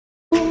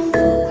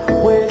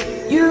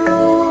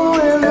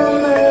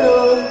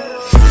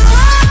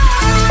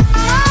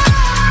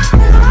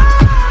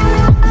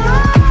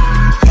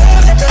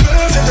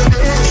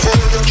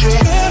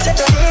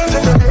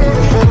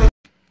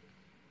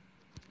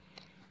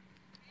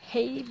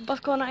Hey,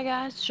 what's going on,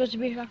 guys? Supposed to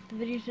be back to the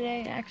video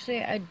today.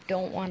 Actually, I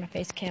don't want a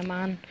face cam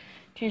on.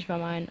 Changed my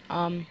mind.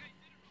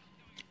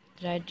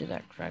 Did I do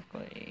that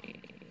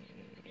correctly?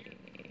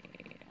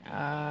 Be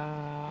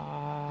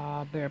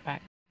right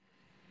back.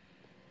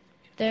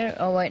 There.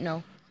 Oh wait,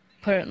 no.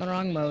 Put it in the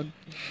wrong mode.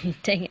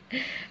 Dang it,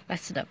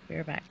 messed it up. Be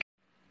right back.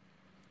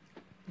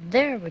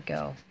 There we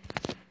go.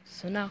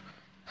 So now,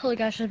 hello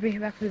guys, supposed to be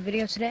back for the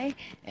video today,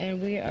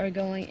 and we are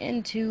going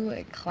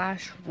into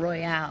Clash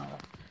Royale.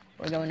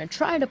 We're going to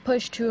try to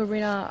push to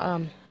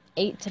Arena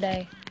 8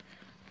 today.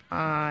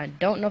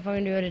 Don't know if I'm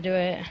gonna be able to do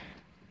it.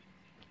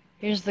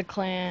 Here's the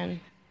clan.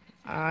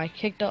 I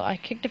kicked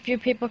a few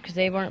people because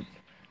they weren't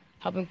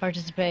helping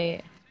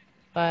participate,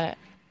 but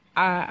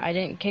I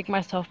didn't kick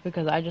myself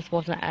because I just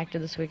wasn't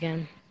active this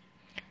weekend.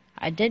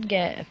 I did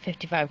get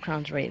 55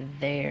 crowns right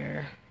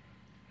there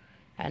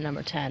at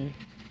number 10.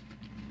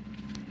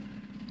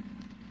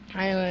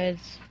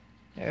 Anyways,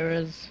 there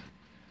was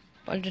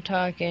a bunch of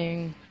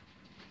talking,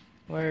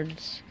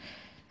 words,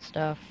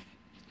 stuff.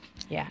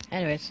 Yeah,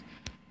 anyways,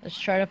 let's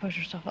try to push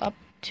ourselves up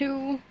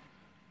to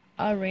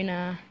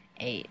Arena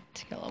 8.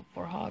 Got a level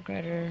 4 hog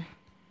rider.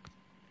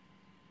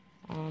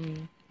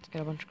 It's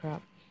got a bunch of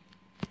crap.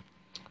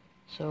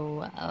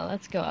 So,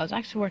 let's go. I was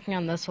actually working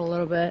on this a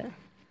little bit,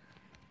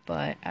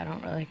 but I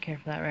don't really care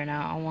for that right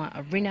now. I want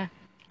Arena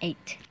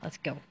 8. Let's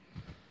go.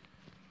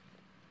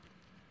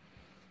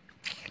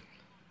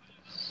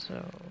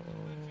 So,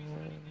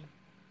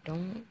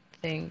 don't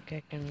think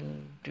I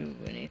can do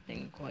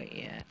anything quite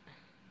yet.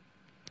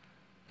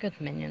 Good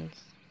minions.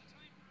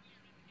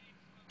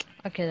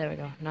 Okay, there we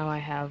go. Now I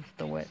have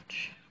the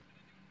witch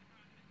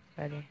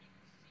ready.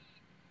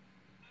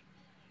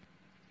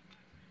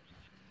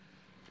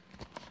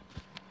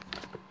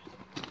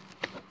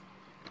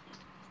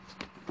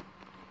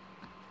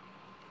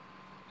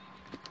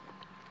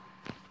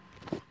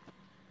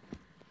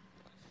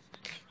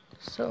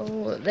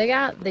 So they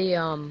got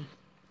the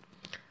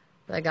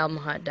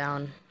Goblin Hut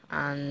down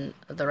on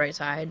the right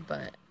side,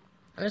 but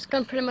I'm just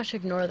gonna pretty much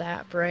ignore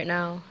that for right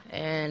now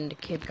and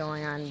keep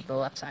going on the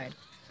left side.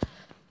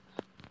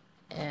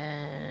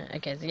 And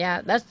okay, so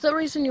yeah, that's the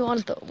reason you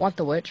want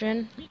the witch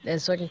in,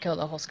 is so I can kill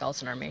the whole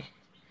skeleton army.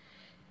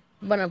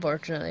 But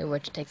unfortunately,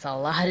 witch takes a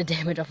lot of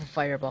damage off of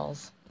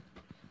fireballs.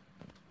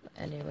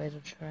 Anyways, we're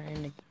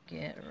trying to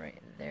get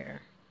right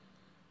there.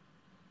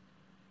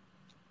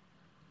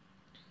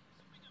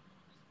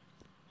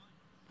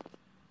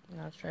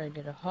 Now let's try to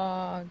get a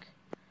hog,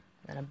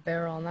 and a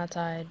barrel on that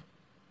side.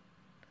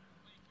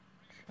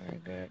 Try to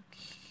get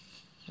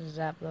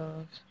zap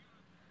those.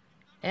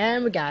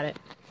 And we got it.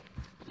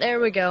 There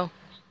we go.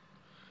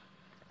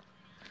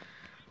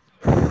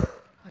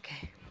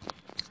 Okay.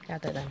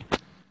 Got that done.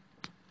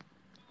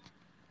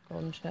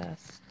 Golden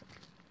chest.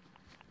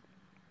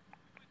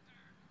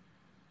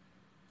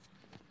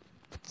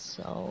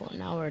 So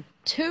now we're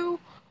 2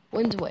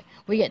 wins away.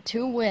 We get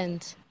 2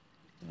 wins.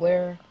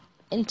 We're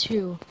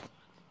into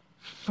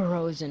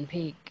Frozen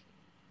Peak,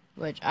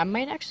 which I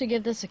might actually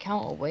give this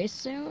account away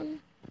soon.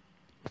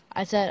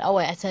 I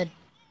said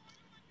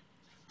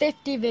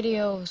 50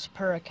 videos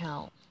per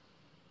account.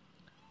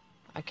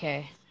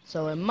 Okay,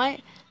 so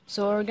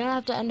we're gonna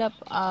have to end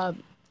up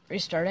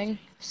restarting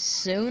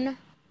soon.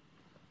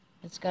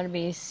 It's gonna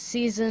be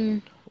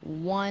season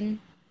 1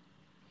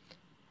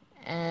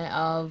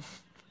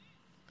 of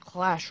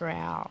Clash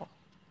Royale.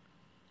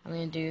 I'm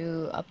gonna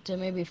do up to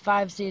maybe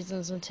 5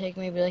 seasons and take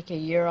maybe like a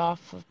year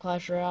off of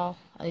Clash Royale,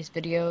 at least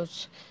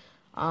videos.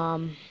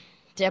 So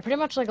yeah, pretty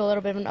much like a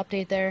little bit of an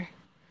update there.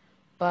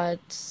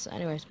 But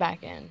anyways,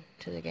 back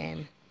into the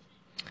game.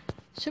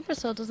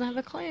 Supercell doesn't have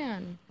a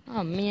clan.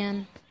 Oh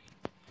man.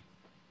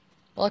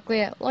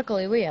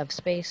 Luckily we have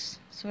space,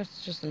 so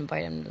let's just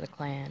invite him to the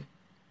clan.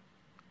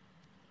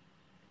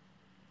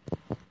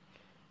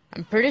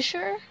 I'm pretty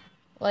sure,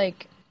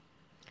 like,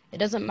 it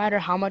doesn't matter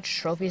how much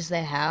trophies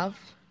they have.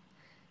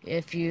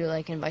 If you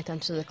like invite them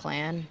to the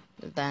clan,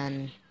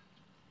 then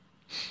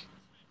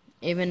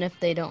even if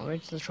they don't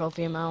reach the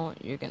trophy amount,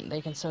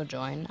 they can still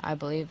join. I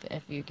believe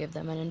if you give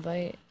them an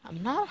invite.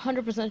 I'm not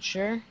 100%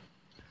 sure,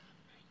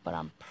 but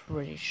I'm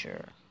pretty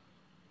sure.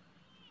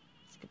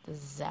 Let's get the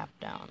zap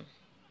down.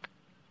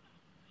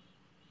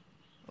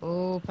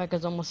 Oh,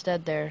 Pekka's almost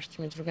dead there, which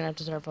means we're gonna have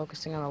to start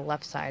focusing on the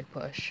left side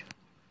push.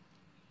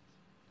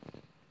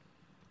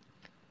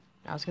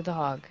 Now let's get the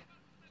hog.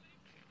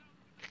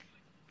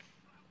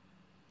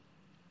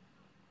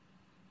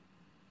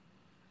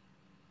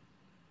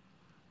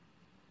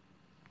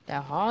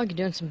 That hog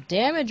doing some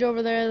damage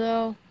over there,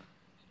 though.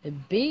 The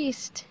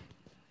beast.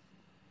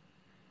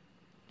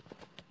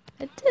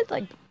 It did,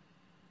 like,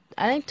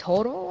 I think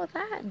total of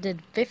that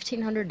did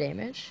 1,500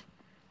 damage.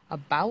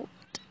 About.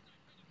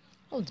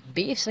 Oh, it's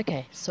beast.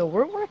 Okay, so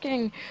we're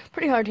working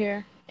pretty hard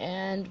here,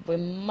 and we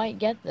might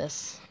get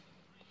this.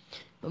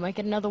 We might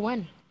get another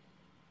win.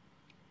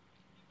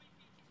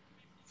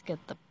 Let's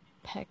get the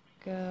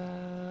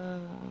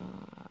Pekka.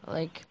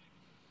 Like,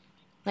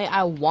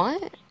 I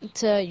want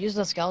to use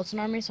the skeleton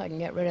army so I can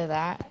get rid of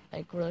that,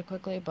 like, really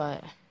quickly,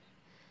 but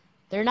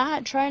They're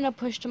not trying to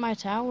push to my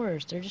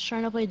towers. They're just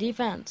trying to play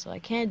defense. So I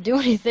can't do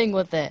anything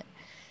with it.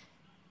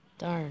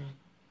 Darn.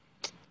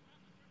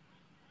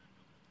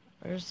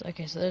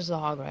 Okay, so there's the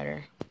hog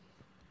rider.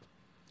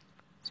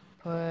 Let's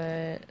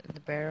put the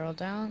barrel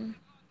down.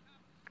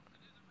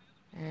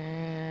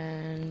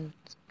 And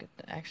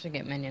actually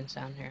get minions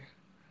down here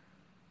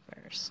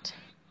first.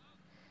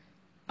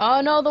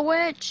 Oh no, the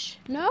witch!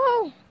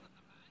 No!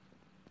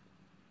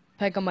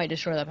 Pekka might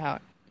destroy that power.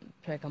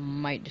 Pekka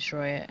might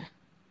destroy it.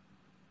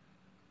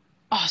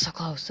 Oh, so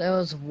close. It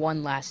was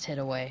one last hit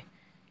away.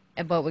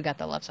 But we got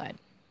the left side.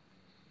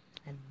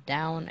 And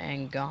down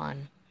and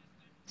gone.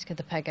 Let's get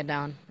the Pekka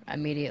down.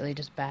 Immediately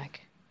just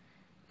back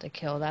to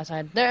kill that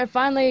side. There,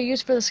 finally a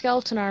use for the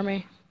skeleton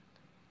army.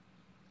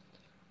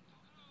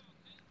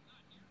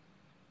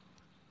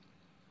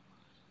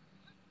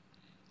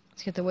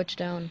 Let's get the witch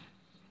down.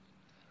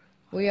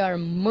 We are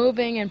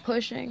moving and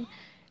pushing.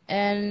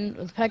 And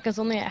the Pekka's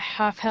only at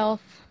half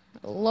health.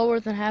 Lower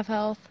than half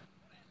health.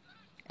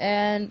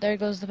 And there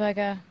goes the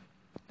Pekka.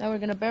 Now we're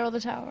gonna barrel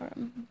the tower.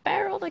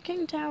 Barrel the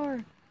king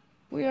tower.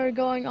 We are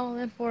going all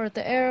in for it.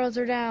 The arrows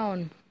are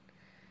down.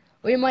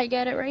 We might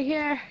get it right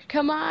here.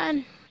 Come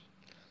on.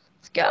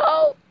 Let's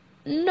go.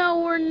 No,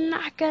 we're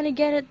not gonna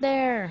get it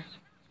there.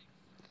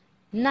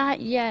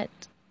 Not yet.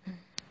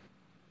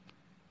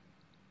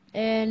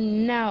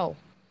 And now.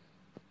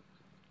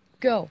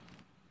 Go.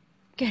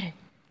 Get it.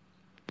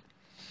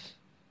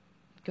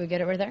 Can we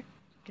get it right there?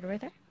 Get it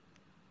right there?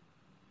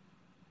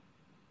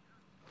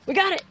 We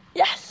got it!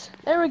 Yes!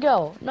 There we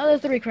go. Another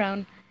 3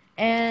 crown.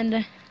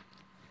 And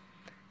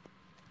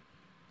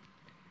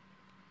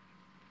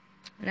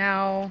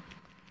now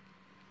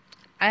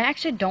I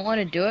actually don't want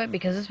to do it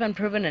because it's been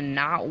proven to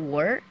not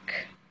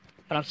work.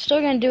 But I'm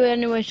still going to do it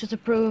anyways just to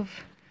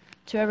prove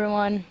to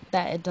everyone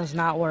that it does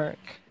not work.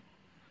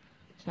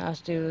 So now let's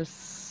do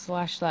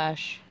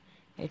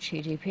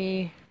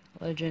 //http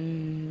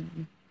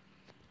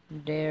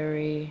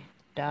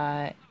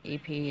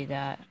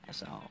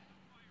legendary.ep.so.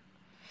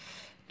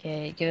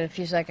 Okay, give it a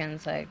few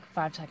seconds, like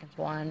 5 seconds.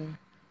 1,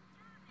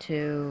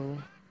 2,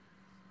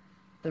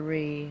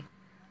 3,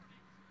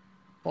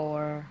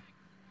 4,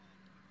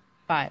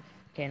 5.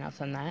 Okay, now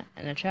send that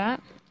in the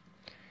chat.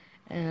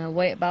 And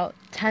wait about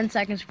 10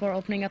 seconds before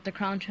opening up the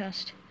crown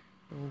chest.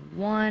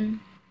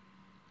 1,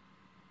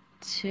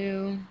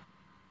 2,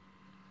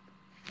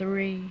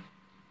 3,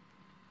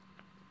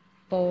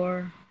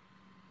 4,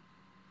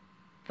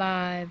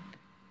 5,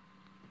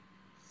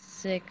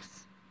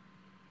 6,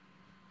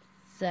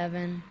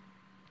 7,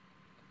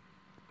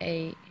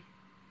 8,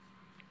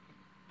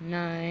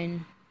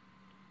 9,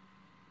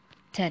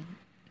 10.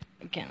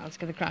 Okay, let's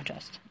get the crown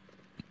chest.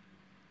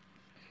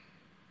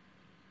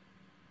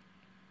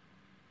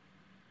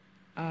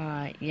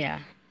 Yeah.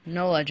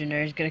 No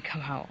legendary is gonna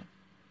come out.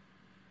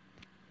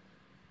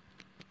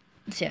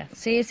 So yeah,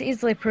 see, it's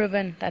easily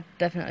proven that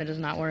definitely does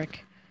not work.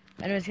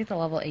 Anyways, get the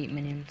level 8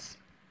 minions.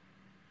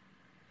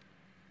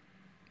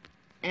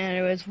 And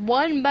it was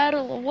one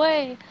battle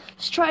away.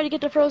 Let's try to get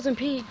to Frozen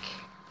Peak.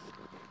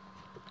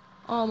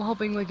 Oh, I'm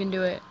hoping we can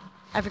do it.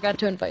 I forgot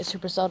to invite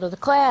Supercell to the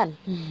clan.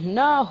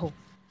 No.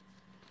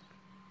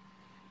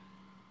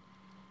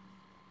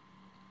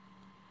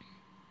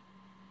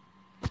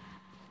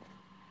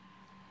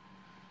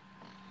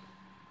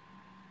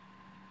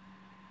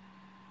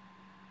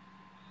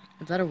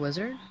 Is that a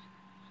wizard?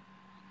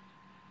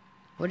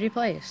 What did he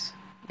place?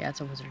 Yeah,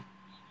 it's a wizard.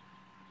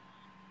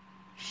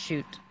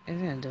 Shoot. It's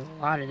gonna do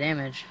a lot of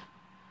damage.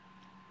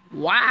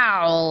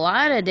 Wow, a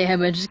lot of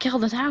damage. Just kill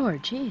the tower.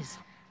 Jeez.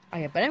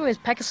 Okay, but anyways,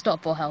 Pekka's still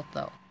at full health,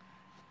 though.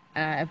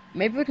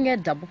 Maybe we can get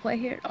a double play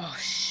here? Oh,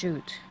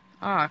 shoot.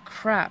 Ah,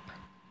 crap.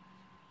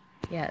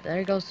 Yeah,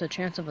 there goes the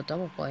chance of a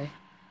double play.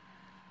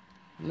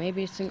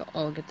 Maybe a single...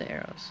 Oh, get the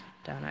arrows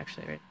down,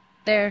 actually, right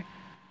there.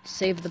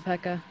 Save the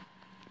Pekka.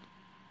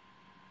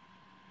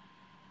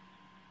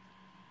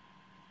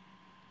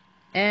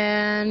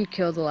 And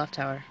kill the left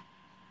tower.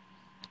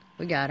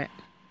 We got it.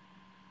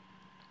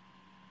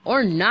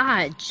 Or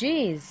not.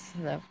 Jeez.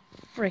 The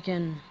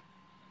freaking...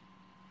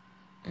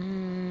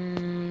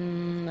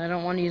 I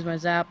don't want to use my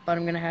zap, but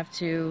I'm going to have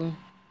to...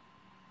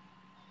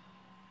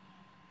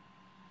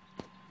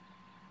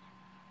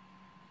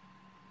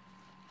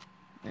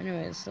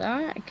 Anyways,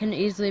 that can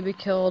easily be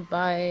killed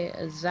by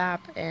a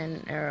zap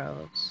and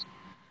arrows.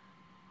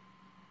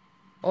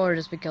 Or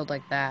just be killed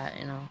like that,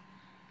 you know.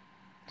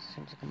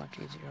 Seems like a much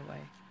easier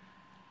way.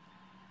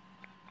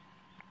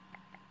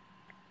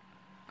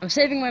 I'm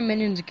saving my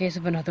minions in case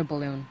of another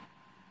balloon.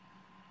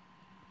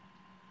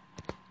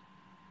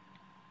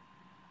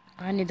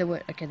 I need the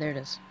wood. Okay, there it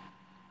is.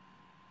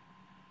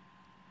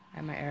 I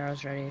have my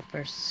arrows ready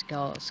for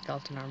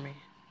skeleton army.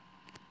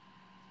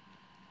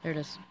 There it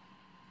is.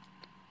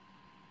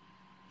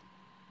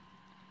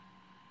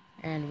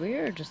 And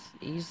we're just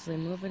easily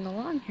moving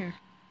along here.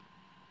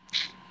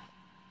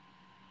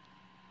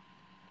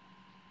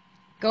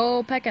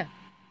 Go, Pekka.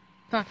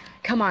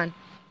 Come on.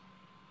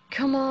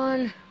 Come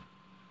on.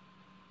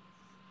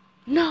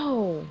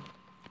 No.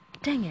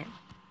 Dang it.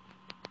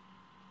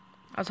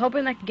 I was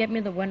hoping that could get me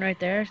the win right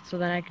there, so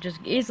then I could just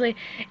easily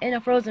in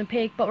a frozen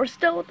peak, but we're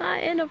still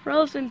not in a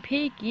frozen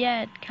peak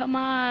yet. Come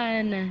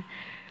on.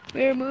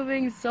 We're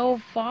moving so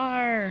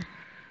far.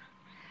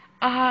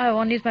 I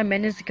want to use my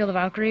minions to kill the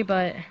Valkyrie,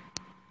 but...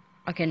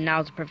 Okay,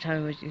 now's the perfect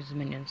time to use the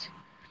minions.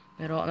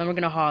 Middle, and then we're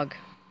gonna hog.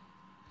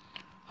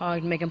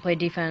 Hog, make him play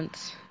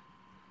defense.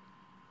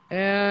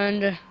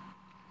 And...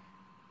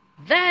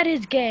 that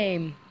is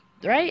game,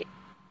 right?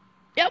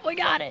 Yep, we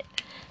got it.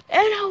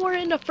 And now we're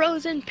in the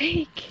frozen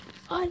peak.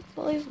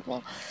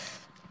 Unbelievable.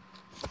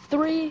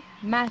 3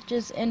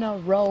 matches in a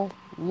row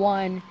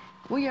won.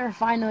 We are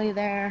finally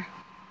there.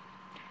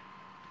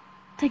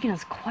 Taking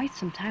us quite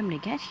some time to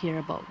get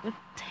here, but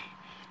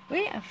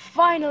we have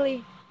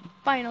finally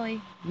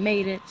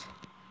made it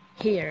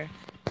here.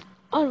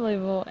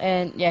 Unbelievable.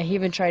 And yeah, he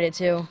even tried it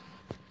too.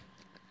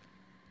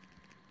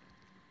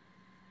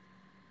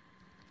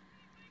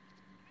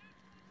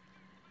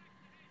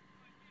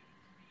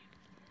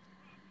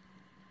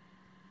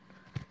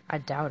 I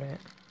doubt it,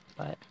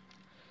 but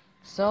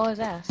so always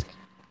ask.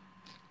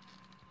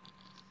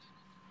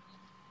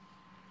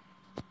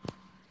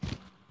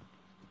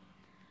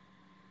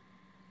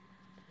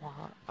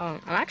 Wow.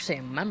 I'm actually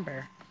a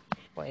member.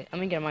 Wait,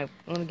 let me get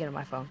on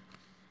my phone.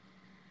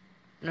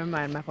 Never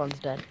mind, my phone's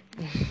dead.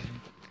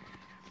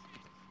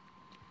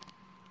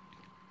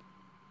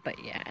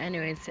 But yeah,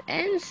 anyways,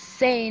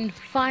 insane.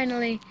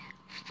 Finally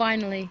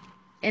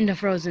in the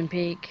frozen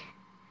peak.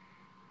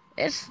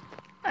 It's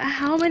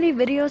how many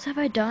videos have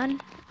I done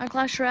on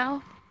Clash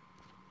Royale?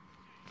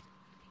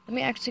 Let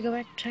me actually go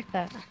back and check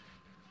that.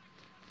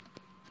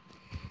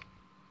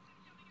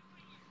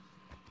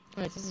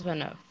 Wait, this has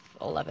been a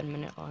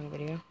 11-minute long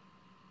video.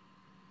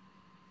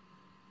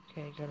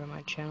 Okay, go to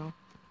my channel.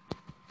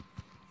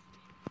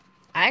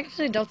 I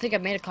actually don't think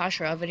I've made a Clash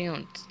Royale video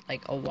in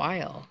like a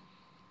while.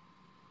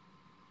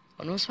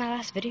 When was my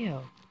last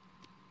video?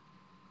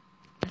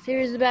 My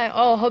series is back.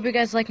 Oh, hope you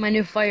guys like my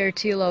new Fire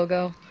T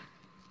logo.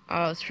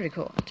 Oh, it's pretty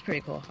cool. It's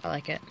pretty cool. I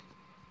like it.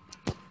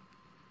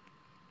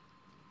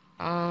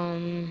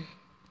 Oh,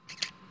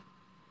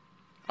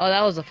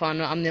 that was a fun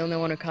one. I'm the only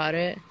one who caught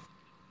it.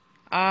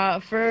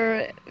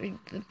 For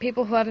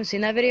people who haven't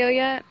seen that video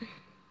yet,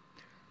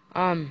 the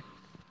only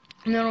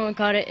one who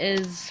caught it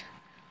is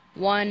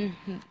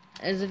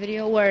a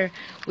video where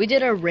we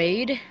did a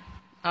raid.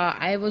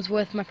 I was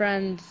with my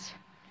friends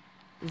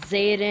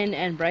Zayden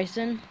and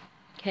Bryson.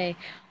 Okay,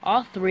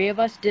 all 3 of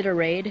us did a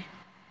raid.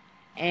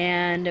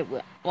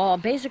 And, well,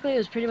 basically it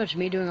was pretty much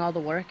me doing all the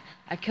work.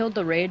 I killed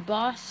the raid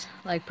boss,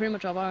 like, pretty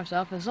much all by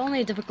myself. It was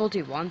only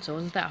difficulty 1, so it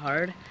wasn't that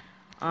hard.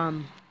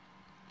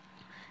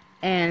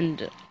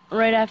 And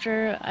right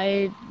after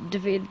I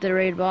defeated the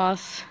raid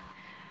boss,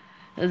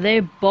 they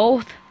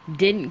both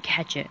didn't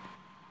catch it.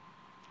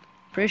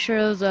 Pretty sure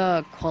it was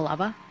a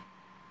Quilava.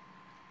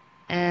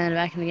 And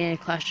back in the game,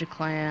 Clash of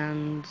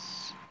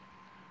Clans.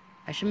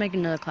 I should make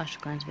another Clash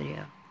of Clans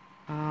video.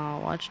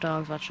 Watch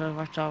Dogs.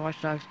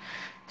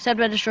 Except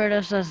I destroyed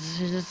us.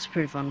 It's a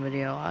pretty fun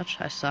video to watch.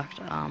 I sucked.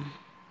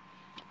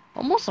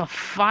 Almost a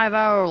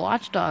 5-hour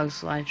Watch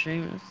Dogs live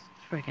stream. It's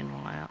freaking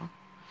wild.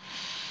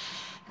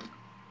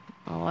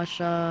 I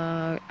watched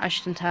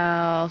Ashton's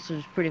house.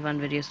 There's pretty fun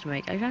videos to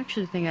make. I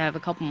actually think I have a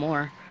couple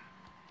more.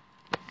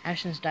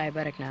 Ashton's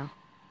diabetic now.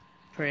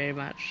 Pretty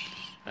much,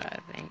 I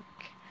think.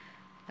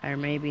 Or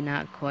maybe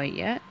not quite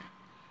yet.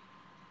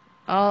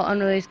 All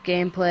unreleased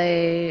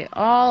gameplay.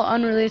 All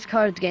unreleased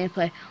cards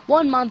gameplay.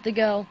 1 month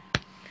ago,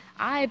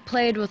 I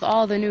played with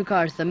all the new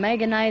cards. The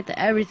Mega Knight, the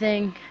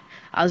everything.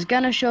 I was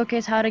gonna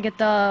showcase how to get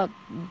the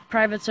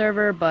private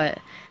server, but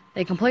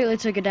they completely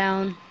took it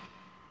down.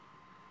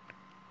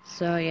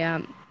 So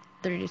yeah,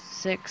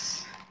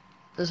 36.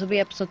 This will be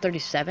episode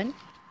 37.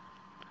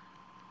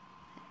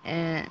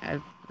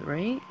 And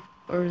right?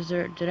 Or is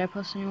there? Did I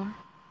post any more?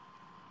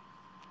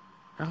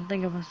 I don't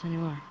think I posted any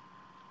more.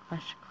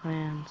 Clash of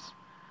Clans,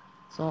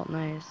 Salt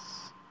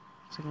Nice,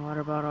 second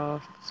water bottle,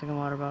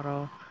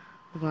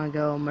 We're gonna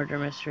go Murder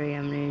Mystery,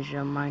 Amnesia,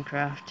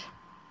 Minecraft,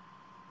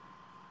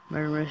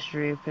 Murder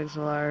Mystery,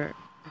 Pixel Art,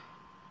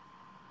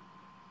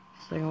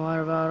 second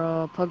water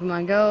bottle,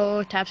 Pokemon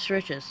Go, Taps to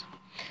Riches.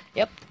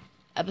 Yep.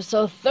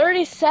 Episode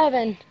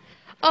 37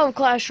 of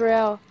Clash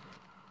Royale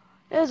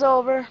is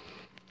over.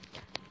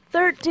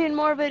 13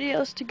 more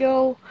videos to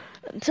go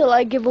until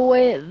I give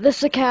away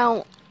this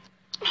account.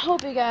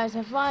 Hope you guys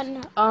have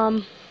fun.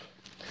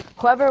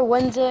 Whoever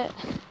wins it,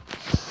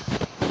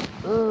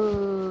 I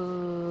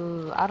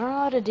don't know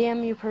how to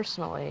DM you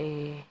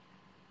personally.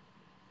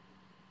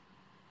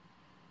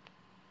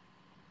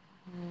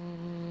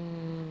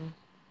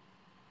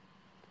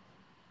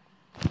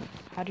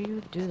 How do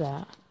you do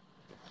that?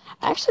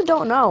 I actually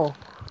don't know.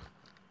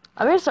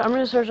 I'm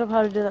gonna search up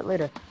how to do that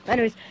later.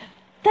 Anyways,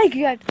 thank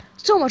you guys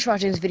so much for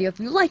watching this video. If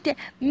you liked it,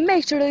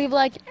 make sure to leave a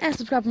like and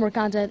subscribe for more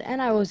content,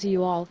 and I will see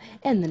you all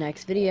in the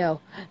next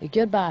video.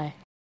 Goodbye.